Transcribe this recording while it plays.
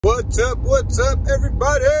What's up,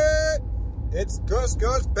 everybody? It's Gus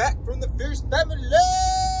back from the Fierce family.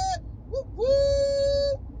 Woo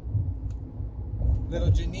woo!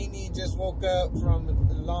 Little Janini just woke up from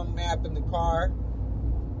a long nap in the car.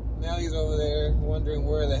 Now he's over there wondering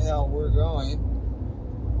where the hell we're going.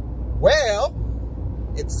 Well,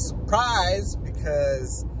 it's a surprise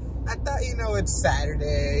because I thought, it's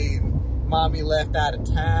Saturday and Mommy left out of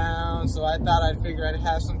town, so I thought I'd figure I'd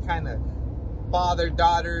have some kind of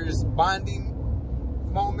father-daughters bonding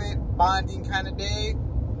moment, bonding kind of day.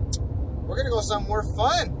 We're gonna go somewhere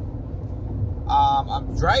fun.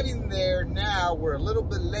 I'm driving there now. We're a little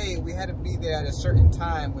bit late. We had to be there at a certain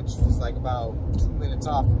time, which was like about 2 minutes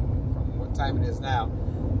off from what time it is now.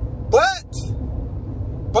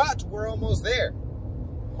 But we're almost there.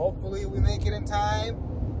 Hopefully we make it in time.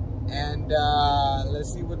 And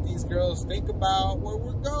let's see what these girls think about where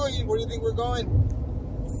we're going. Where do you think we're going?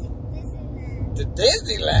 To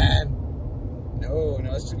Disneyland. No,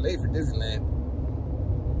 it's too late for Disneyland.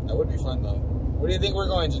 That would be fun though. Where do you think we're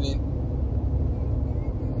going, Janine?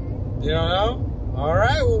 You don't know?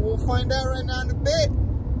 Alright, well, we'll find out right now in a bit.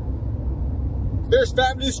 Fierce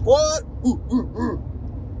Family Squad!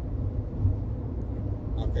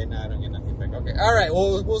 Okay, now I don't get nothing back. Okay, alright,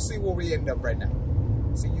 well, we'll see where we end up right now.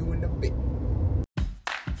 See you in a bit.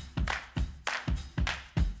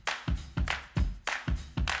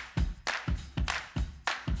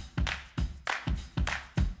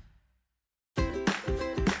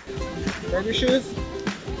 Grab your shoes.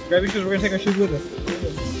 Grab your shoes. We're gonna take our shoes with us.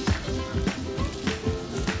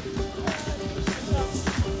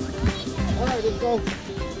 Alright, let's go.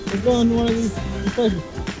 Let's go on one of these places.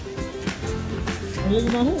 Are you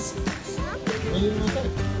leaving my house? Are you leaving my house?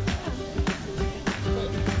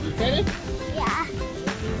 You excited? Yeah.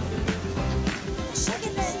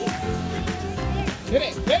 Hit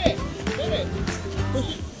it! Hit it! Hit it!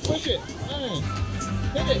 Push it!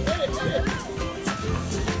 Hit it!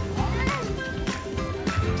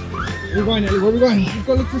 We're going, Ellie. Where are we going? Let's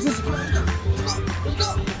go look for sister. Let's go.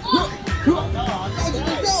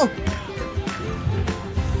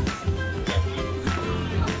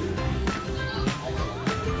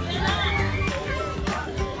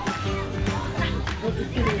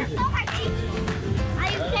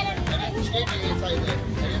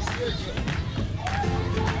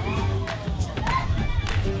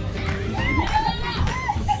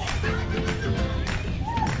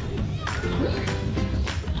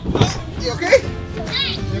 You okay?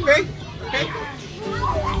 You okay? Okay?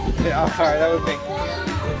 Yeah, I'm sorry, that was me.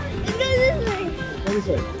 Go this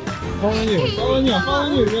way. Fall on you.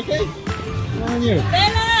 You okay? Fall on you.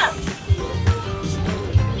 Bella!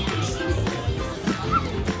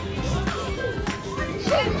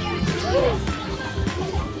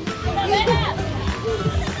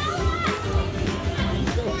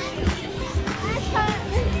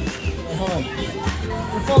 Hold on.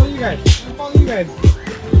 I'm following you guys.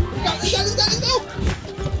 Let's go!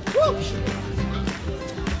 Woo!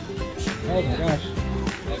 Oh my gosh.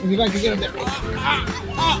 Let's see if I can get up there.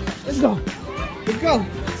 Let's go! Go!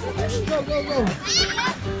 Let's see if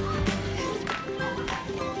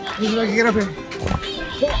I can get up here.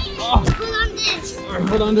 Hold on this. Alright,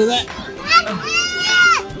 hold on to that.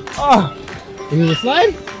 Oh! You need to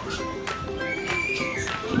slide?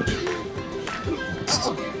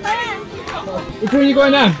 Which way are you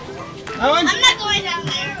going down? That one? I'm not going down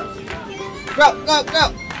there. Go!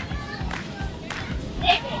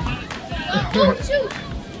 Go, shoot.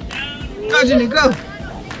 Go, Jenny, go!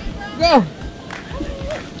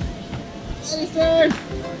 Eddie's turn!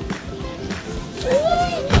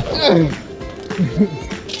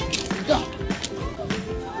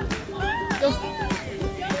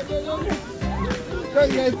 Go,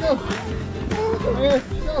 you guys, go! Here,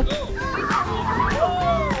 go!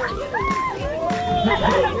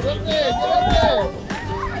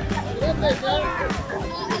 Get up there, son!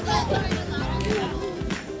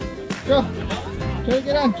 Go! Try to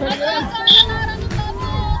get on!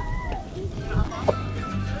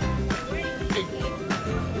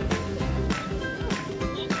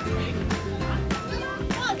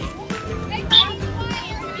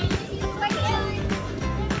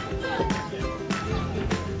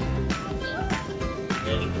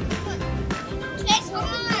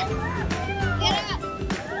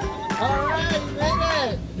 Alright, you made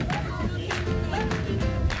it!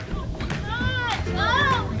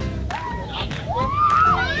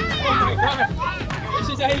 Oh my god!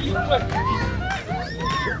 现在还英文，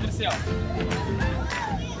真笑。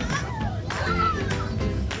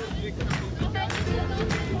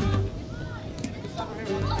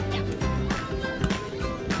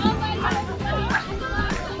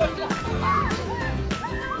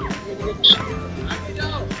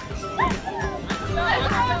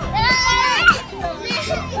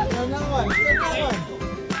Another one.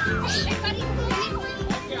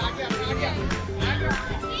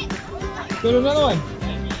 Go to another one.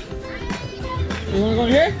 You want to go in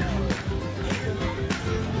here?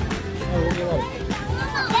 Oh, we'll get out.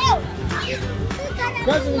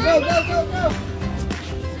 Go, Jimmy, go.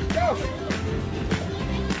 Go.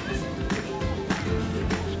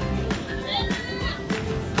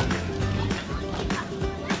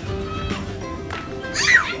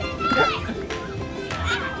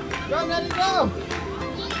 Go, Nelly, go.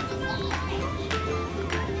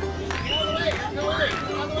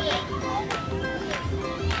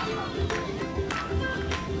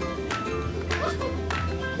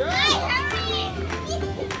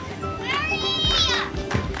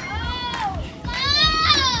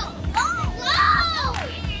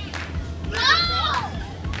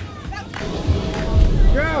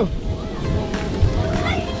 Go!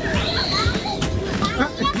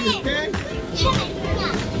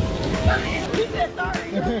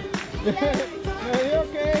 You okay? No, you're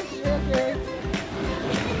okay. You're okay.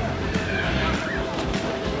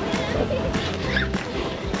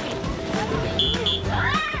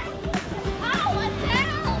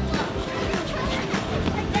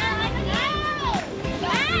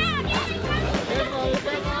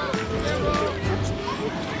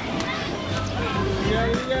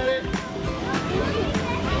 You got it. Go.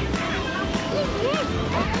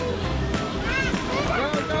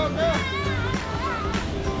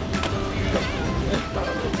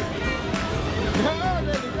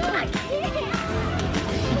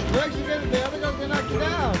 Look, the other girl's gonna knock you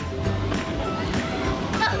down.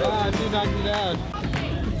 Ah, she knocked you down.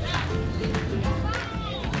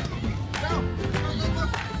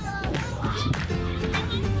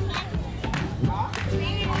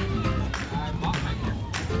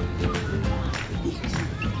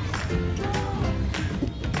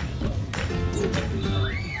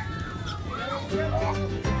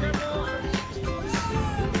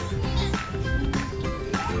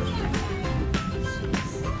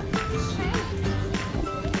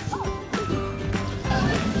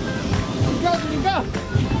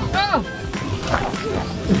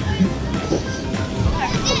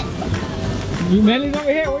 Nelly's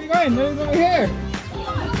over here. Where are you going? Nelly's over here.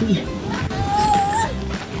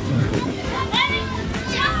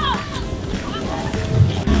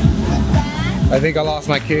 I think I lost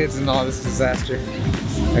my kids in all this disaster.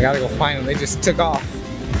 I gotta go find them. They just took off.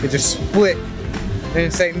 They just split. They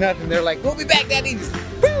didn't say nothing. They're like, "We'll be back, Daddy." Just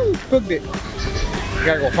woo, booked it. I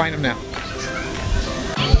gotta go find them now.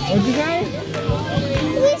 What'd you say?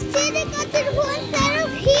 We said to go to the one side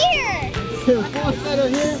of here. To the fourth side of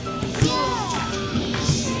here?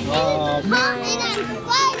 Oh man. And I'm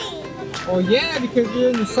fighting. Oh yeah, because you're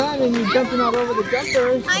in the sun and you're jumping all over the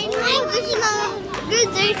jumpers. I know this is not a good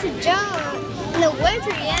day to jump. In the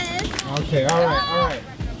winter, yes. Okay, alright.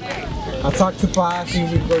 I'll talk to Pa, see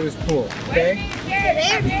if we can go to this pool, okay?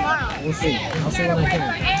 There tomorrow. We'll see. I'll see when I can.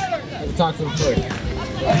 I'll talk to him first.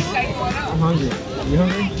 I'm hungry. You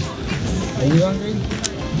hungry? Are you hungry?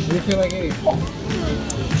 What do you feel like eating? What do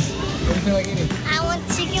you feel like eating? I want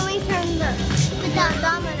chicken wings from the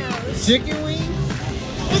Domino's. Chicken wings?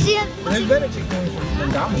 There's better chicken wings than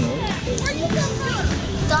Domino's.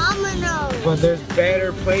 Domino's. But there's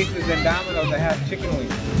better places than Domino's that have chicken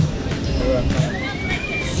wings.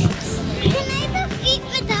 Can I just eat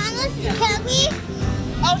McDonald's? Can we?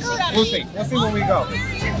 We'll see. We'll see when we go.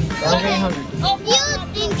 I'm getting hungry. You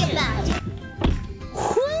think about it.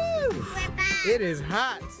 Whew! It is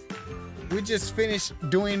hot. We just finished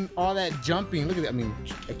doing all that jumping. Look at that. I mean,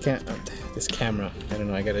 I can't. This camera. I don't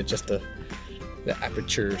know. I gotta adjust the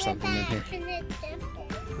aperture or something in here.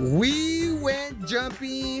 We went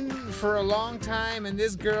jumping for a long time, and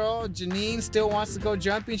this girl, Janine, still wants to go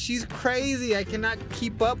jumping. She's crazy. I cannot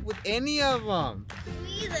keep up with any of them.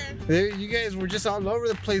 Me either. You guys were just all over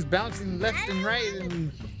the place, bouncing left and right,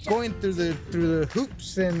 and going through the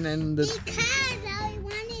hoops and the. Because I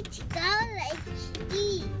wanted to go like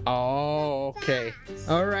eat. Oh, okay.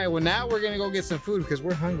 All right. Well, now we're gonna go get some food because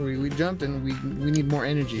we're hungry. We jumped and we need more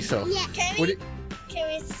energy. So. Yeah. Can we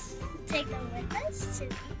take them with us too?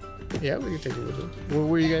 Yeah, we can take it with us.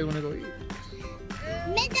 Where you guys want to go eat?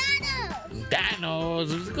 McDonald's.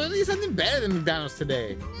 McDonald's. Let's go eat something better than McDonald's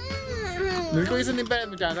today. Let's go eat something better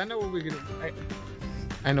than McDonald's. I know where we can.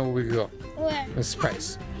 I know where we can go. Where? Let's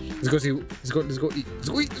surprise. Let's go see. Let's go eat. Let's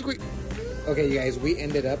go eat. Okay, you guys. We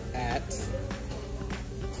ended up at.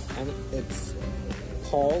 It's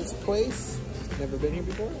Paul's place. Never been here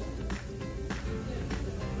before.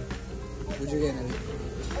 What'd you get, Nelly?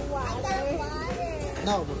 Water.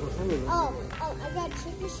 No, but for food. Oh, I got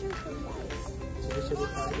chicken strip for fries. Chicken strip with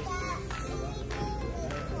fries?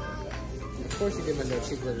 Of course you get my little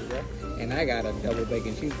cheeseburger, bro. And I got a double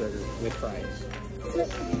bacon cheeseburger with fries.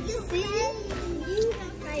 See, you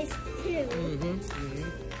have fries too.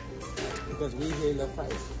 Because we here love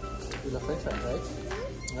fries. We love french fries, right?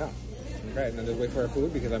 Yeah. Okay, now just wait for our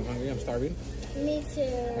food because I'm hungry, I'm starving. Me too.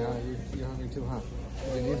 Now you're hungry too, huh?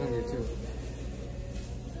 Janine's hungry too.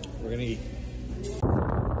 We're gonna eat.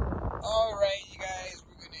 Alright, you guys,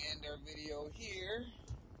 we're gonna end our video here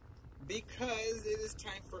because it is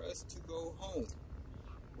time for us to go home.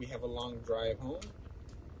 We have a long drive home.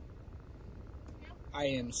 I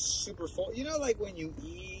am super full. You know, like when you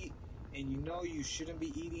eat and you know you shouldn't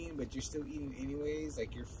be eating, but you're still eating anyways,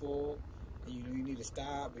 like you're full and you know you need to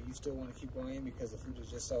stop, but you still want to keep going because the food is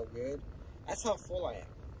just so good. That's how full I am.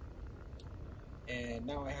 And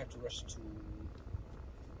now I have to rush to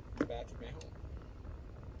the bathroom at home.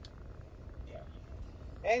 Yeah.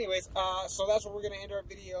 Anyways, so that's where we're going to end our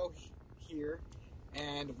video here.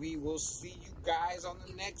 And we will see you guys on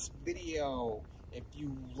the next video. If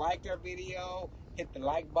you liked our video, hit the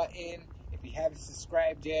like button. If you haven't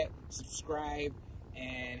subscribed yet, subscribe.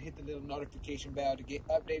 And hit the little notification bell to get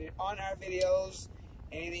updated on our videos.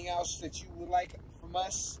 Anything else that you would like from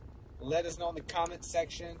us, let us know in the comment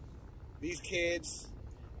section. These kids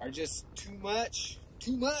are just too much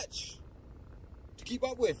to keep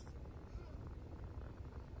up with.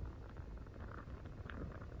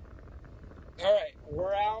 All right,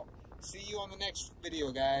 we're out. See you on the next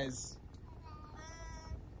video, guys.